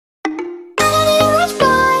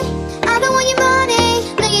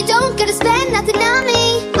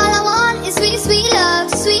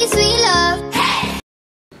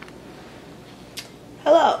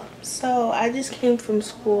I just came from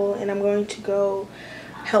school and I'm going to go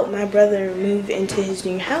help my brother move into his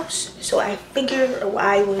new house. So I figured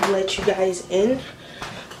I would let you guys in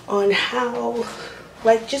on how,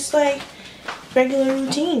 just like regular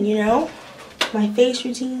routine, you know, my face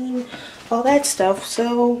routine, all that stuff.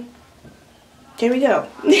 So here we go.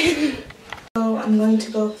 So I'm going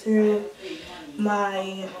to go through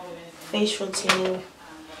my face routine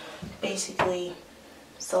basically.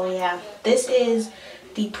 So yeah, this is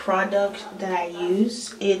the product that I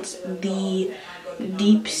use. It's the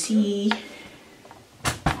Deep Sea.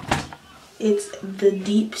 It's the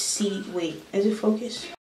Deep Sea. Wait, is it focused?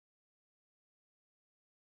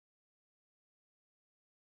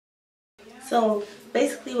 So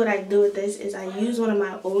basically what I do with this is I use one of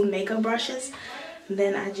my old makeup brushes,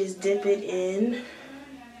 then I just dip it in.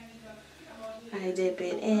 I dip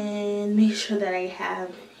it in, make sure that I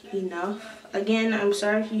have enough. Again, I'm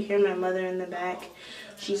sorry if you hear my mother in the back.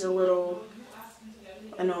 She's a little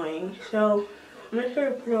annoying. So I'm just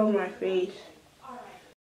gonna put it on my face.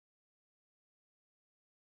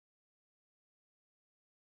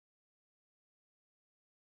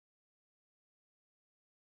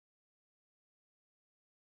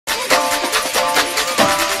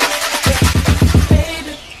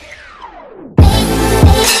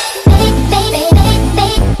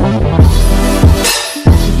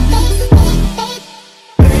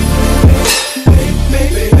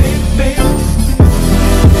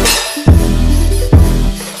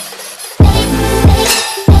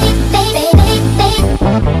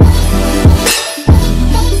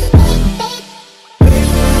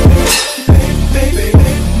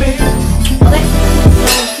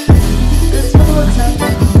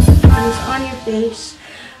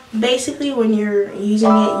 Basically, when you're using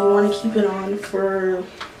it, you want to keep it on for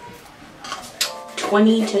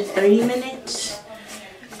 20 to 30 minutes.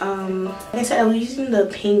 Like I said, I was using the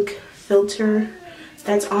pink filter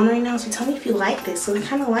that's on right now, so tell me if you like this. So I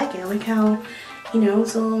kind of like it. I like how, you know,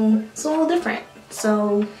 it's a little different.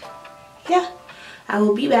 So yeah, I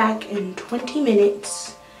will be back in 20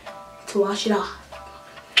 minutes to wash it off.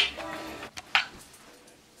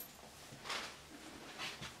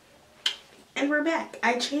 And we're back.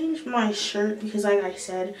 I changed my shirt because, like I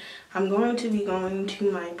said, I'm going to be going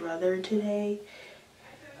to my brother today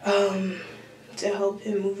to help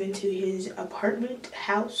him move into his apartment,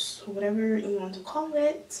 house, whatever you want to call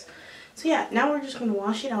it. So yeah, now we're just going to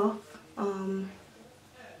wash it off.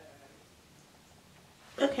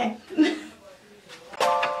 Okay.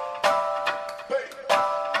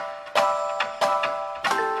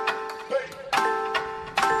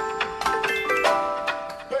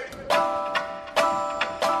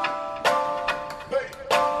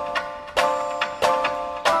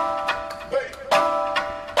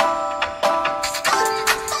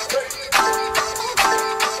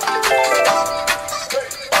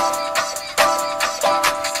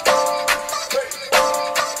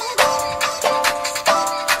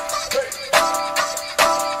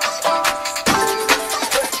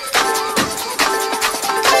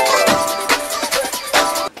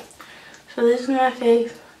 So this is my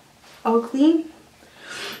face, all clean.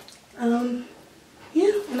 Yeah,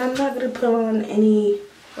 and I'm not gonna put on any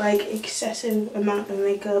excessive amount of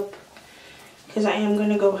makeup because I am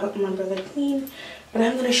gonna go help my brother clean. But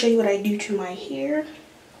I'm gonna show you what I do to my hair.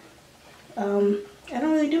 I don't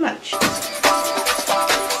really do much.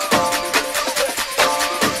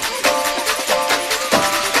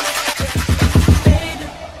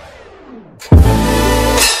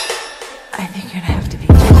 I think you're gonna have to be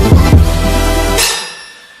careful.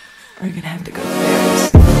 We're gonna have to go very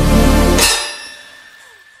slow.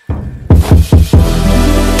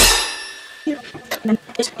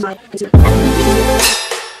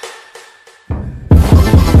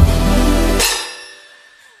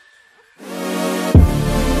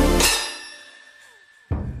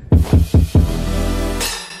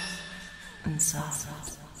 And soft.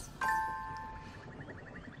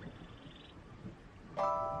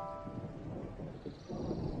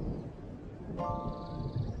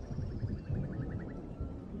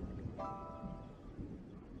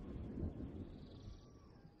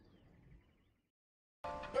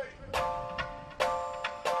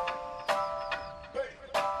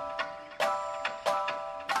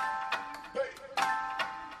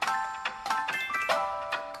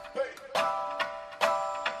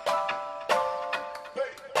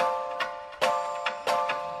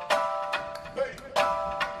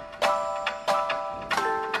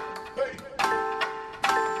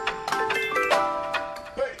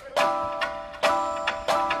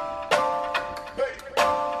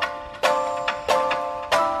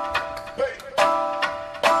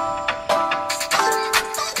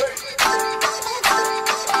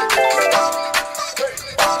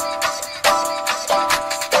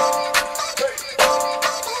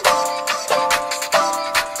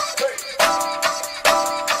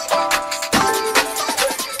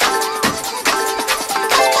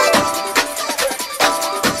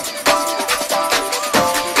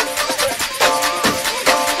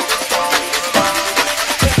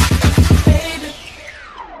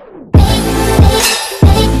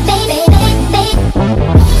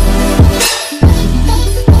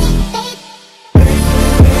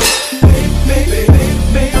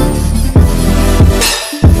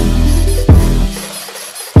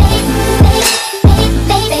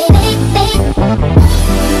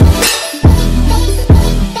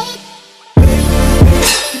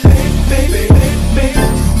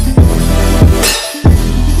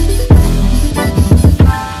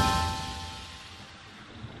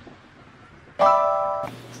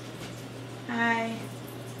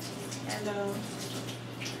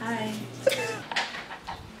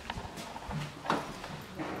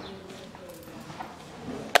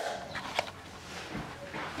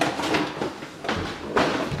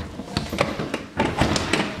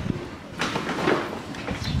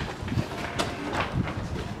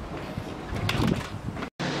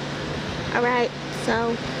 Alright,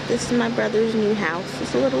 so this is my brother's new house.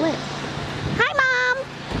 It's a little lit. Hi, Mom!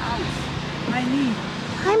 My knee.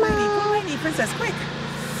 Hi, Mom! Pull my knee, Princess, quick!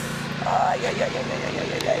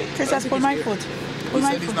 Princess, pull my foot. Pull He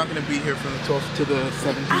my said he's foot. not going to be here from the 12th to the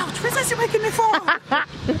 17th. Ouch, Princess, you're making me fall!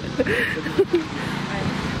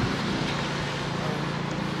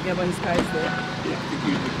 Yeah, but his car is there. Yeah, I think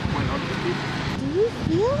you went on the people. Do you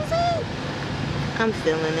feel it? I'm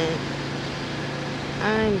feeling it.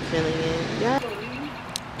 I'm feeling it. Yeah.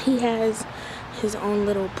 He has his own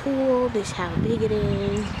little pool. This is how big it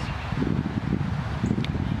is.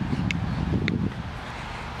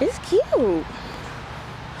 It's cute.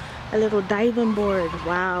 A little diving board.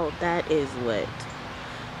 Wow, that is lit.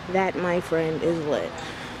 That, my friend, is lit.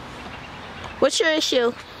 What's your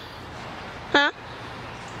issue? Huh?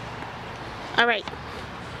 Alright.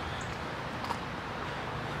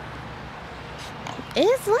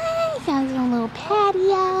 It's lit. He has his own little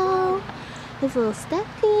patio. His little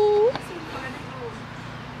stuffing.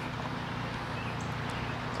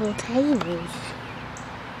 Little tables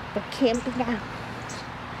for camping out.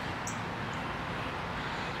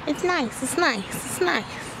 It's nice. It's nice. It's nice.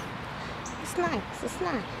 It's nice. It's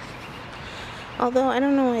nice. Although I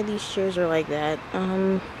don't know why these chairs are like that.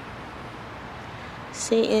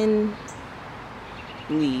 Satan,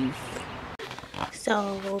 leave.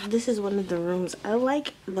 So this is one of the rooms. I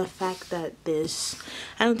like the fact that this,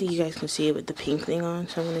 I don't think you guys can see it with the pink thing on,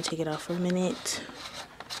 so I'm gonna take it off for a minute.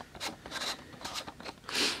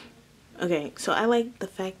 Okay, so I like the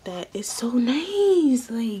fact that it's so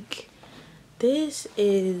nice. Like, this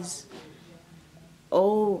is,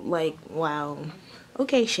 oh, like, wow.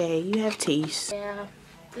 Okay, Shay, you have taste. Yeah,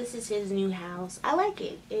 this is his new house. I like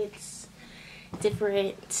it. It's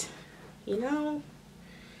different, you know.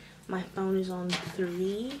 My phone is on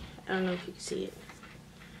 3. I don't know if you can see it.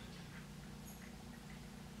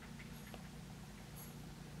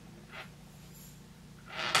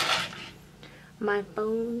 My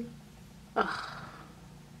phone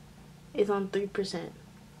is on 3%.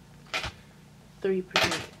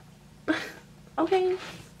 3%. Okay.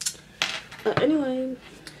 But anyway,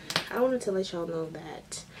 I wanted to let y'all know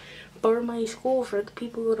that for my school, for the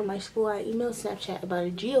people who go to my school, I emailed Snapchat about a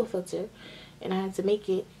geo filter, and I had to make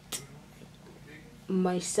it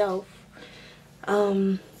myself.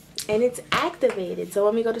 And it's activated. So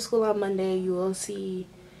when we go to school on Monday, you will see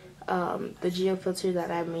the geo filter that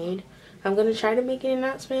I made. I'm gonna try to make an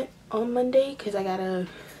announcement on Monday because I gotta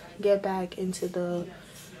get back into the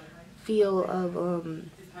feel of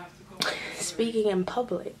speaking in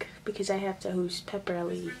public because I have to host pep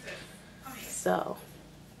rally. So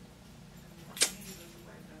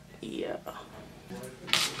yeah.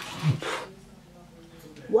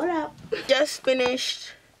 What up? Just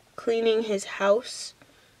finished cleaning his house.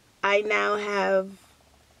 I now have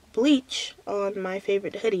bleach on my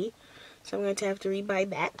favorite hoodie, so I'm going to have to rebuy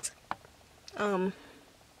that.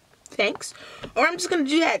 Thanks. Or I'm just going to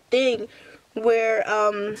do that thing where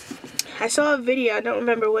I saw a video, I don't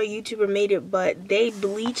remember what YouTuber made it, but they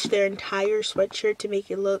bleached their entire sweatshirt to make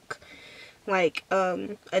it look like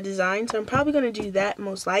a design. So I'm probably going to do that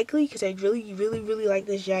most likely because I really like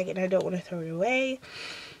this jacket and I don't want to throw it away.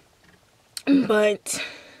 But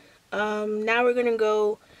now we're gonna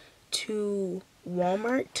go to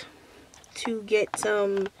Walmart to get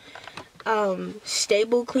some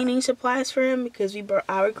stable cleaning supplies for him because we brought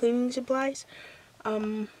our cleaning supplies.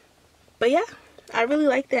 But yeah, I really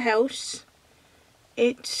like the house.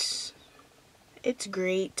 It's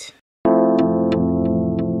great.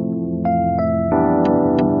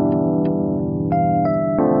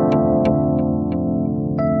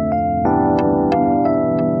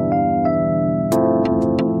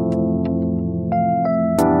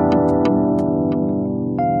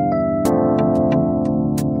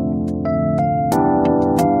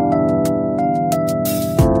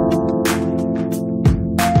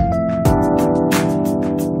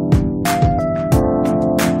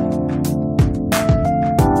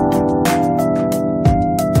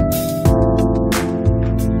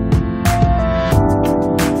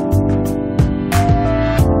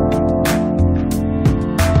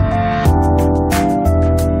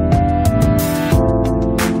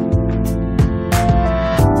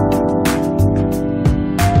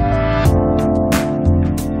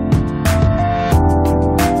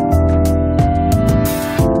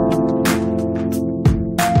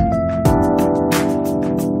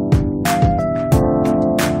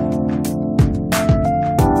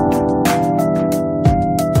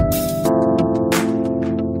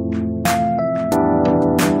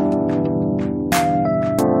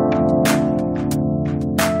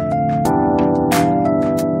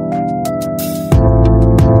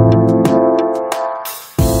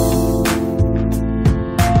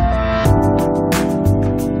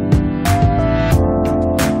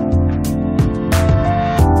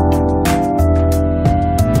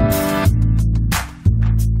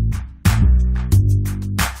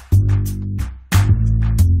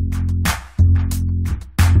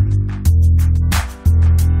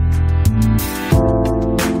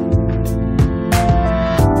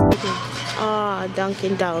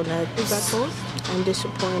 donuts. Is that toast? I'm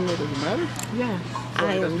disappointed. Doesn't matter. Yeah.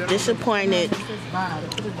 I am disappointed. It's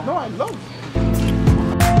bad. Put it back. No, I love